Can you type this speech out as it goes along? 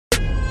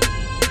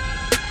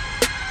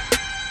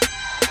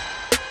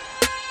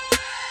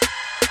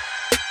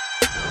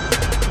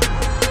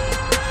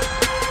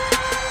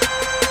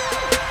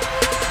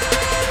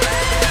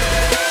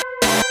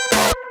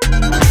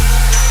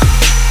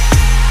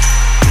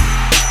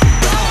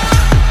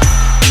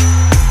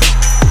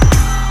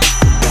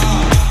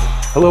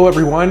Hello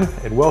everyone,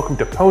 and welcome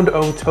to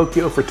Pwn2Own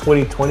Tokyo for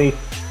 2020,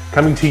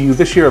 coming to you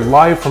this year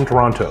live from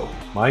Toronto.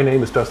 My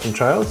name is Dustin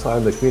Childs.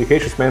 I'm the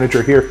communications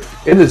manager here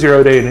in the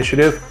Zero Day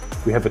Initiative.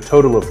 We have a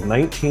total of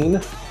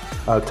 19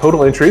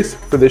 total entries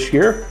for this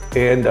year,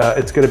 and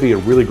it's going to be a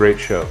really great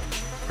show.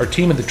 Our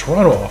team in the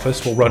Toronto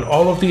office will run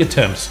all of the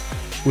attempts,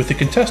 with the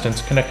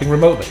contestants connecting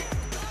remotely.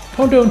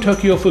 Pwn2Own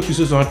Tokyo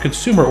focuses on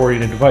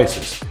consumer-oriented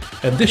devices,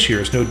 and this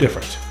year is no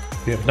different.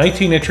 We have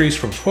 19 entries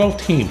from 12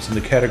 teams in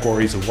the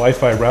categories of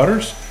Wi-Fi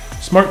routers,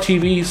 smart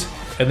TVs,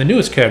 and the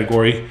newest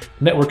category,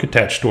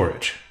 network-attached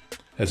storage.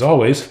 As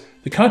always,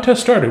 the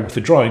contest started with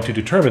the drawing to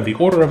determine the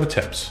order of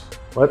attempts.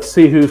 Let's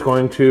see who's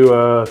going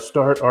to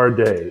start our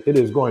day. It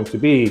is going to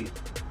be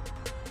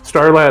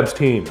Star Labs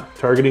team,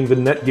 targeting the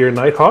Netgear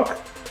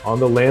Nighthawk on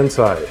the LAN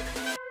side.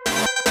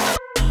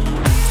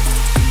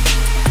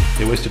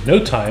 They wasted no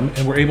time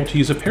and were able to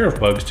use a pair of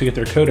bugs to get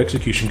their code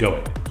execution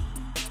going.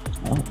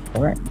 Oh,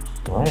 all right.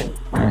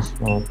 Nice.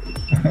 Well.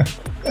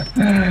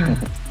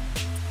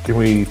 Can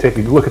we take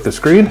a look at the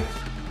screen?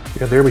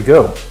 Yeah, there we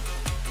go.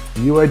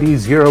 UID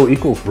 0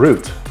 equals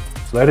root.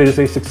 So that is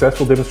a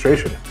successful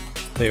demonstration.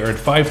 They earned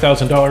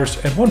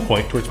 $5,000 and 1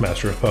 point towards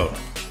Master of Pwn.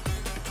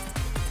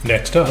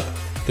 Next up,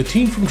 the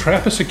team from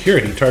Trappist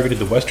Security targeted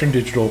the Western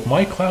Digital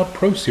MyCloud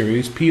Pro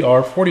Series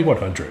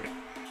PR4100.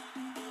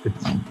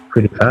 It's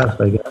pretty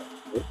fast, I guess.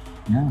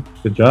 Yeah.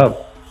 Good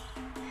job.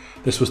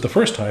 This was the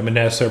first time a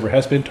NAS server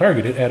has been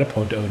targeted at a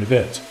Pwn2Own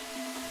event.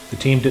 The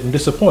team didn't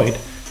disappoint,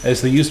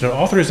 as they used an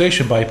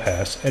authorization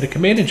bypass and a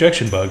command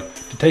injection bug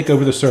to take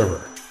over the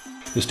server.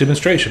 This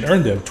demonstration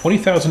earned them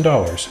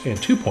 $20,000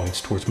 and 2 points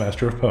towards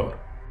Master of Pwn.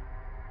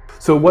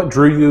 So what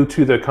drew you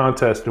to the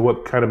contest, and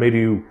what kind of made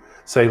you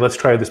say, let's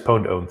try this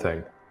Pwn2Own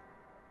thing?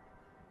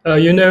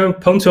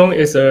 Pwn2Own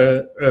is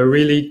a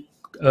really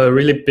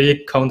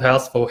big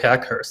contest for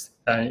hackers,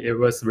 and it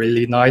was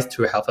really nice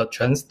to have a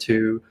chance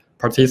to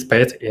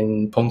participate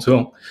in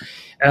Pwn2Own.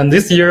 And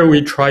this year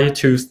we try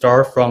to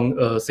start from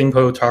a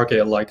simple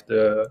target like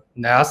the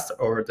NAS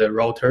or the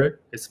router.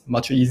 It's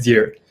much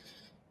easier.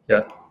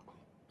 Yeah.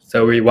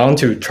 So we want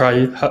to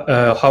try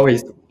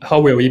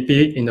how will it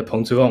be in the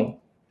Pwn2Own,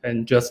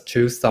 and just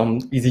choose some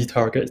easy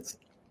targets.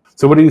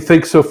 So what do you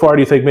think so far?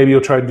 Do you think maybe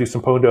you'll try to do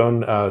some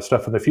Pwn2Own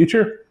stuff in the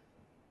future?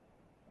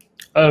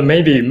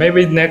 Maybe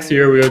next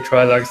year we'll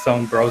try like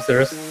some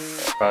browsers,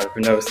 but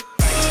who knows.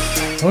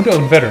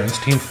 Pwn2Own veterans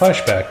Team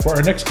Flashback were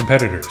our next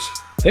competitors.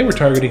 They were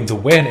targeting the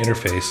WAN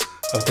interface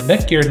of the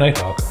Netgear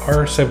Nighthawk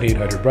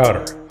R7800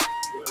 router.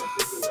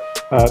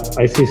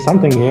 I see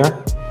something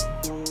here.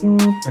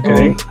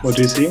 Okay, what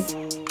do you see?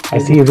 I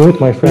see root,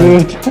 my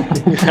friend.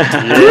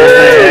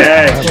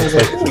 Yeah!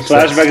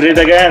 Flashback did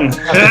it again!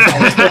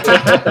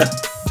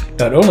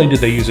 Not only did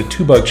they use a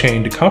 2-bug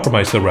chain to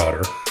compromise the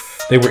router,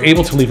 they were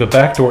able to leave a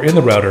backdoor in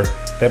the router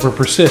that would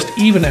persist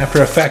even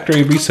after a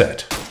factory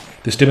reset.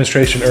 This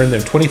demonstration earned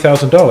them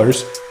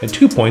 $20,000 and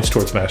 2 points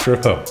towards Master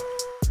of Pwn.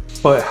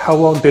 But how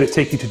long did it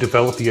take you to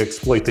develop the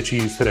exploit that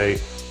you used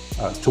today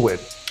to win?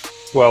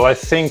 Well, I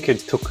think it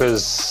took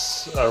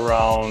us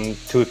around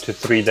 2 to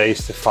 3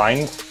 days to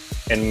find,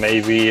 and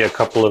maybe a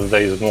couple of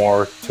days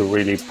more to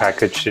really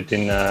package it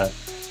in a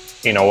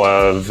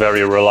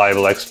very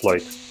reliable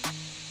exploit.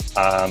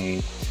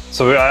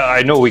 So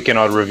I know we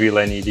cannot reveal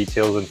any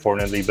details,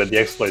 unfortunately, but the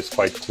exploit is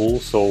quite cool.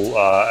 So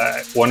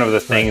one of the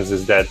things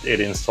is that it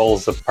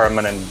installs a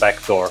permanent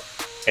backdoor,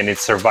 and it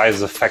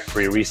survives a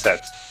factory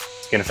reset.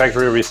 You can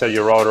factory reset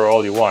your router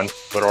all you want,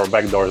 but our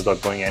backdoor is not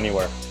going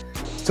anywhere.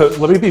 So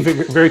let me be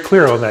very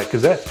clear on that,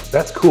 because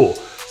that's cool.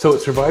 So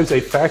it survives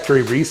a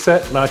factory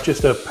reset, not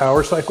just a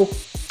power cycle?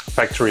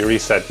 Factory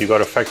reset. You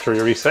got a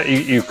factory reset.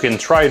 You can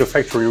try to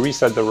factory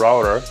reset the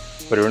router,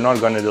 but you're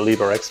not going to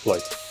delete our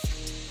exploit.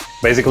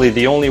 Basically,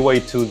 the only way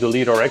to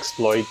delete our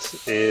exploit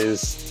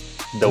is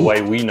the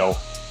way we know,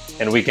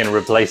 and we can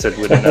replace it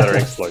with another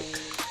exploit.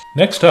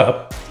 Next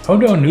up,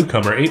 Pwn2Own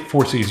newcomer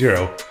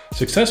 84C0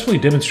 successfully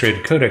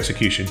demonstrated code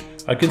execution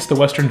against the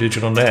Western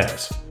Digital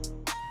NAS.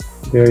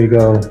 There you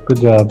go.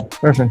 Good job.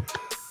 Perfect.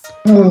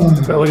 So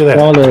look at that.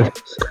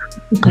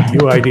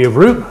 UID of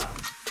root.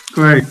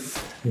 Great.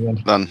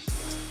 Done.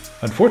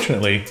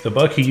 Unfortunately, the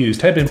bug he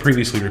used had been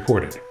previously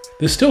reported.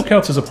 This still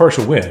counts as a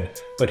partial win,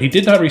 but he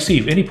did not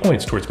receive any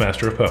points towards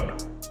Master of Pwn.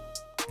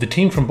 The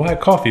team from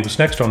Black Coffee was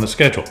next on the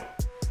schedule.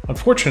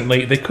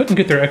 Unfortunately, they couldn't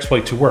get their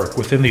exploit to work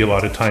within the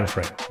allotted time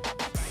frame.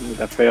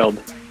 That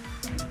failed.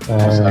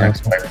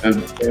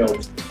 Unexpected.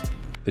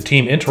 The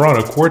team in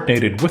Toronto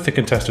coordinated with the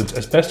contestants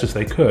as best as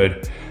they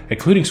could,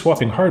 including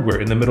swapping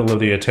hardware in the middle of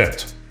the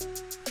attempt.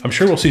 I'm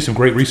sure we'll see some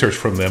great research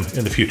from them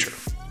in the future.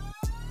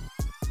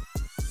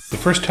 The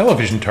first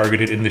television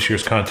targeted in this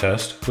year's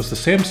contest was the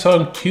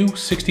Samsung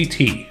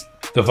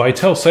Q60T. The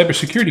Vitel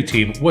cybersecurity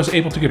team was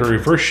able to get a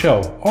reverse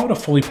shell on a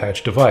fully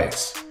patched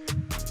device.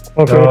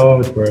 Okay.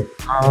 That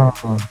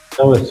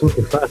was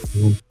super fast,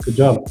 man. Good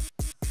job.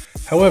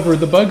 However,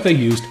 the bug they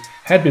used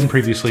had been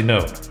previously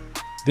known.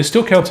 This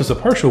still counts as a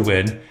partial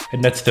win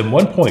and nets them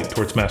 1 point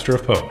towards Master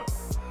of Pwn.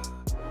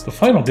 The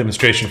final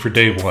demonstration for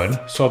Day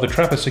 1 saw the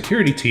Trappist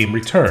security team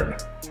return.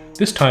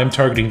 this time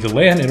targeting the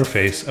LAN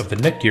interface of the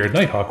Netgear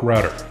Nighthawk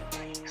router.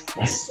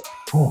 Yes.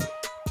 Oh.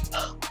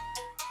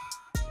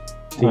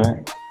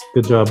 Alright.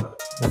 Good job.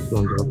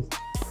 Excellent job.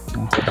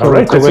 All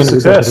right, that's a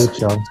success.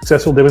 Job.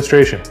 Successful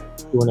demonstration.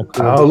 You wanna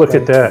clear Oh, this look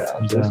one? at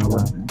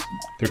that.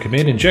 Their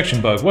command injection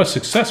bug was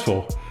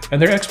successful,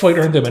 and their exploit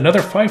earned them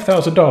another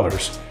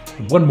 $5,000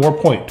 and one more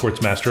point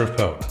towards Master of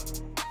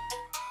Pwn.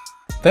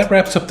 That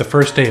wraps up the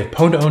first day of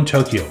Pwn2Own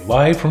Tokyo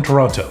live from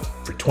Toronto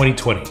for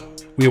 2020.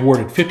 We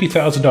awarded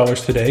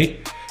 $50,000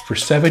 today for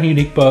 7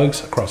 unique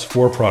bugs across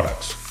 4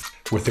 products.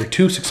 With their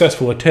 2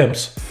 successful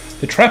attempts,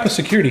 the Trappist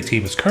security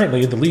team is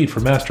currently in the lead for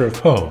Master of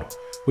Pwn,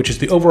 which is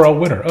the overall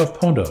winner of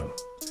Pwn2Own.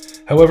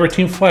 However,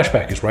 Team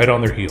Flashback is right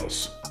on their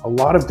heels. A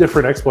lot of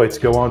different exploits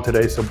go on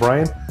today. So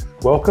Brian,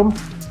 welcome.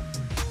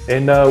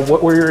 And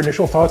what were your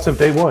initial thoughts of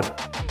day 1?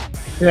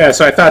 Yeah,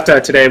 so I thought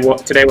today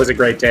was a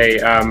great day.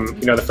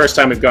 The first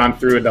time we've gone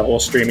through the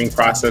whole streaming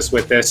process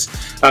with this,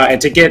 and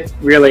to get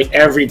really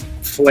every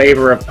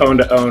flavor of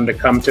Pwn2Own to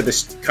come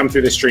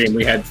through the stream.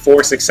 We had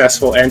 4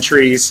 successful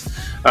entries,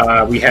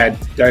 we had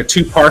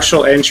 2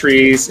 partial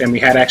entries, and we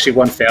had actually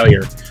 1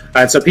 failure.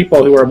 And so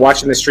people who were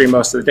watching the stream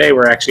most of the day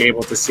were actually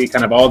able to see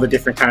kind of all the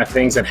different kind of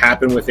things that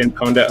happen within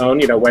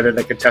Pwn2Own. Whether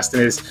the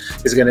contestant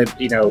is going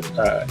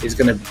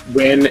to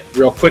win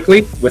real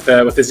quickly with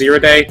a 0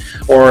 day,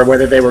 or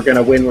whether they were going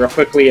to win real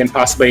quickly and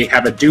possibly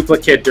have a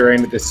duplicate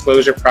during the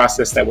disclosure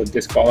process that would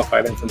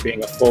disqualify them from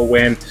being a full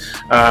win.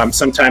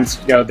 Sometimes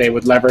they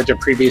would leverage a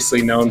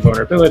previously known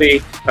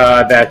vulnerability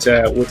that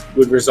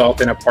would result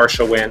in a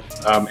partial win.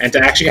 And to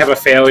actually have a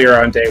failure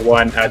on day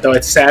 1, though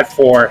it's sad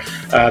for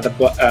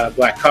the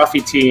Black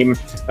Coffee team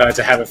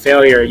to have a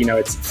failure,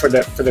 it's for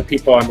the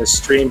people on the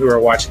stream who are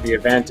watching the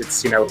event,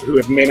 it's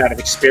who may not have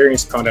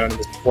experienced Pwn2Own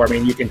before. I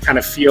mean, you can kind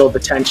of feel the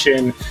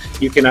tension.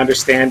 You can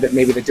understand that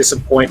maybe the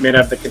disappointment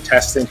of the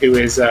contestant who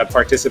is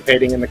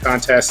participating in the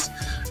contest,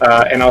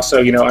 and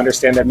also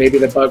understand that maybe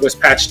the bug was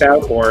patched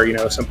out, or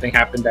something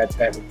happened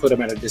that would put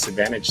them at a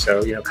disadvantage.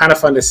 So kind of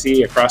fun to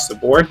see across the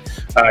board,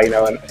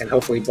 and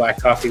hopefully Black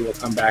Coffee will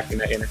come back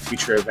in a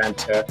future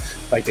event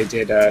like they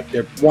did.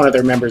 One of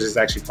their members is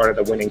actually part of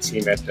the winning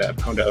team at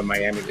Pwn2Own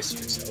Miami this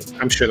year, so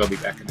I'm sure they'll be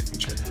back in the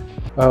future.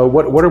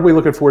 What are we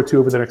looking forward to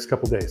over the next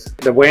couple days?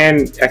 The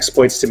WAN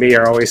exploits to me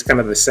are always kind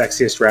of the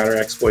sexiest router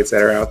exploits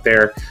that are out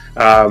there.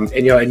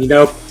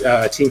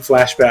 Team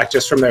Flashback,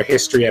 just from their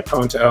history at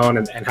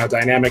Pwn2Own and how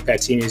dynamic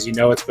that team is,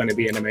 it's going to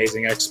be an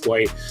amazing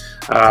exploit.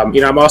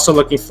 I'm also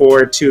looking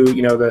forward to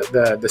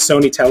the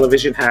Sony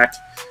television hack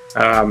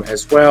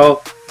as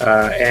well,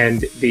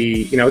 and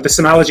the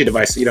Synology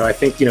device. I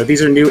think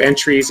these are new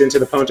entries into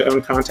the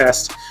Pwn2Own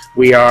contest.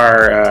 We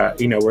are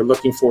we're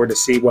looking forward to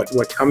see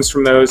what comes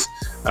from those,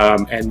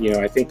 and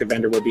I think the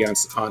vendor will be on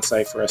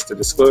site for us to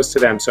disclose to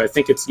them. So I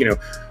think it's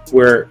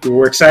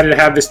we're excited to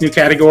have this new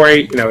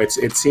category.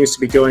 It seems to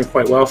be going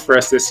quite well for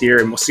us this year,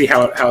 and we'll see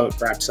how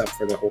it wraps up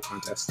for the whole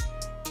contest.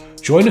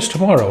 Join us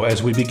tomorrow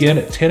as we begin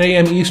at 10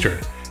 a.m. Eastern,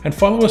 and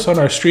follow us on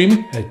our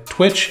stream at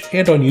Twitch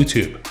and on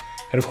YouTube.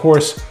 And of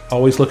course,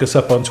 always look us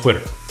up on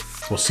Twitter.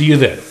 We'll see you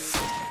then.